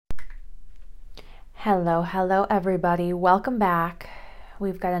Hello, everybody. Welcome back.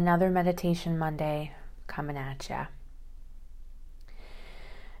 We've got another Meditation Monday coming at you.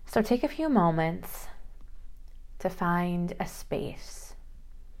 So take a few moments to find a space.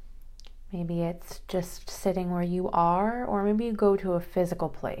 Maybe it's just sitting where you are, or maybe you go to a physical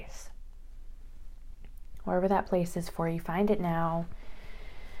place. Wherever that place is for you, find it now.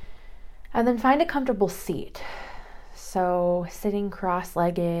 And then find a comfortable seat. So sitting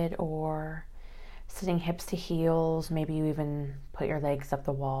cross-legged or sitting hips to heels, maybe you even put your legs up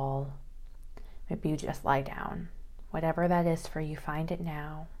the wall. Maybe you just lie down. Whatever that is for you, find it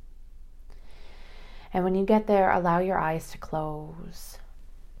now. And when you get there, allow your eyes to close.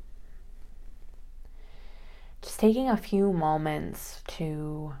 Just taking a few moments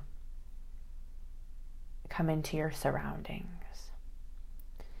to come into your surroundings.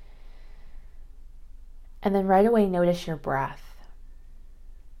 And then right away, notice your breath.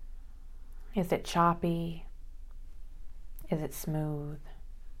 Is it choppy? Is it smooth?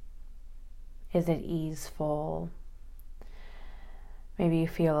 Is it easeful? Maybe you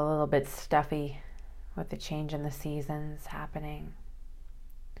feel a little bit stuffy with the change in the seasons happening.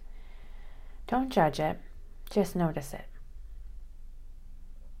 Don't judge it, just notice it.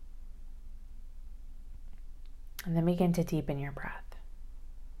 And then begin to deepen your breath.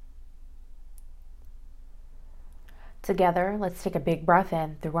 Together, let's take a big breath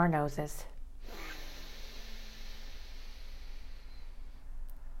in through our noses.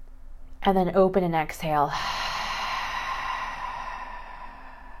 And then open and exhale.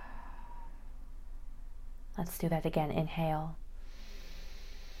 Let's do that again. Inhale.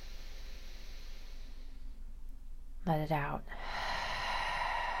 Let it out.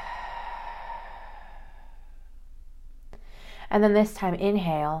 And then this time,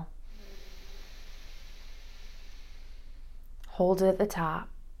 inhale. Hold it at the top.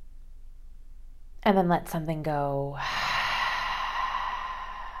 And then let something go.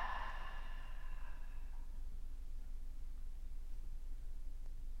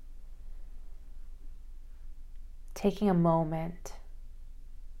 Taking a moment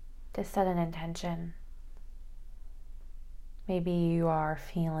to set an intention. Maybe you are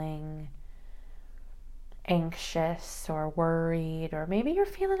feeling anxious or worried, or maybe you're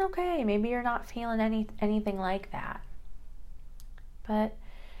feeling okay. Maybe you're not feeling anything like that. But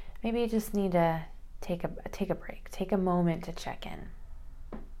maybe you just need to take a break, take a moment to check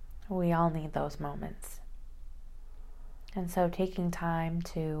in. We all need those moments. And so taking time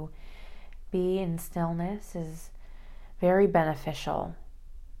to be in stillness is very beneficial.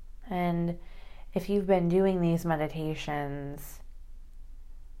 And if you've been doing these meditations,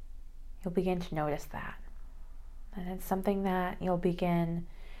 you'll begin to notice that. And it's something that you'll begin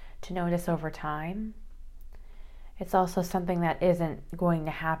to notice over time. It's also something that isn't going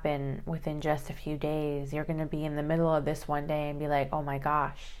to happen within just a few days. You're going to be in the middle of this one day and be like, oh my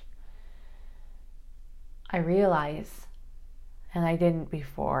gosh, I realize, and I didn't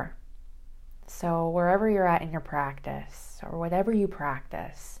before. So wherever you're at in your practice, or whatever you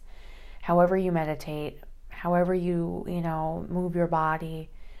practice, however you meditate, however you move your body,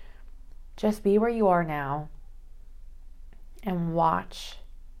 just be where you are now and watch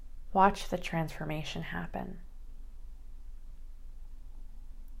the transformation happen.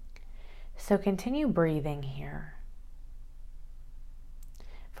 So continue breathing here,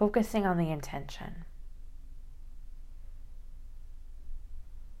 focusing on the intention.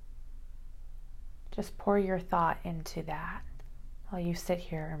 Just pour your thought into that while you sit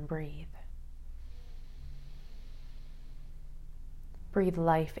here and breathe. Breathe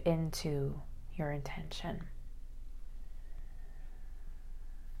life into your intention.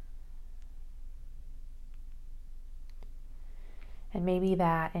 And maybe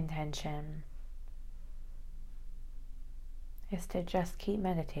that intention is to just keep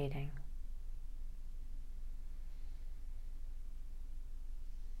meditating.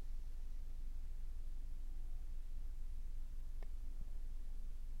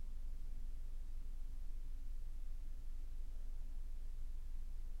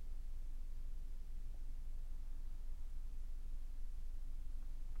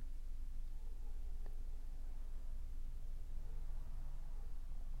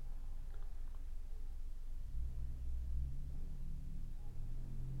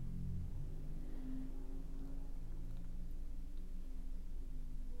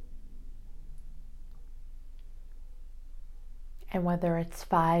 And whether it's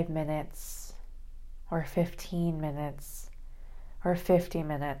 5 minutes or 15 minutes or 50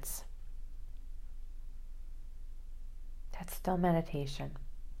 minutes, that's still meditation.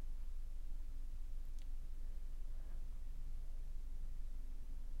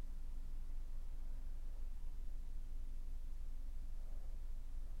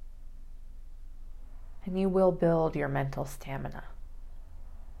 and you will build your mental stamina.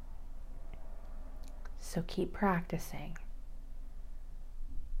 So keep practicing.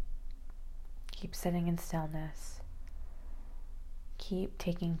 Keep sitting in stillness. Keep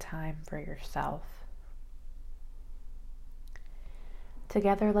taking time for yourself.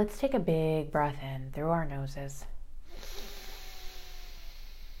 Together, let's take a big breath in through our noses.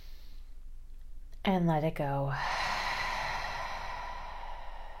 And let it go.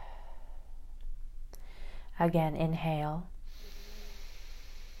 Again, inhale.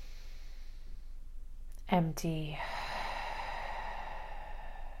 Empty.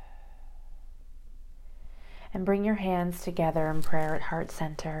 And bring your hands together in prayer at heart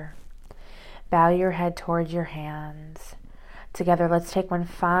center. Bow your head towards your hands. Together, let's take one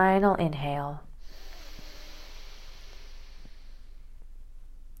final inhale.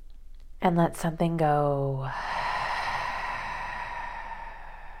 And let something go.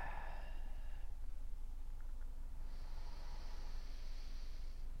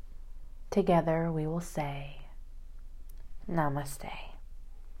 Together, we will say, Namaste.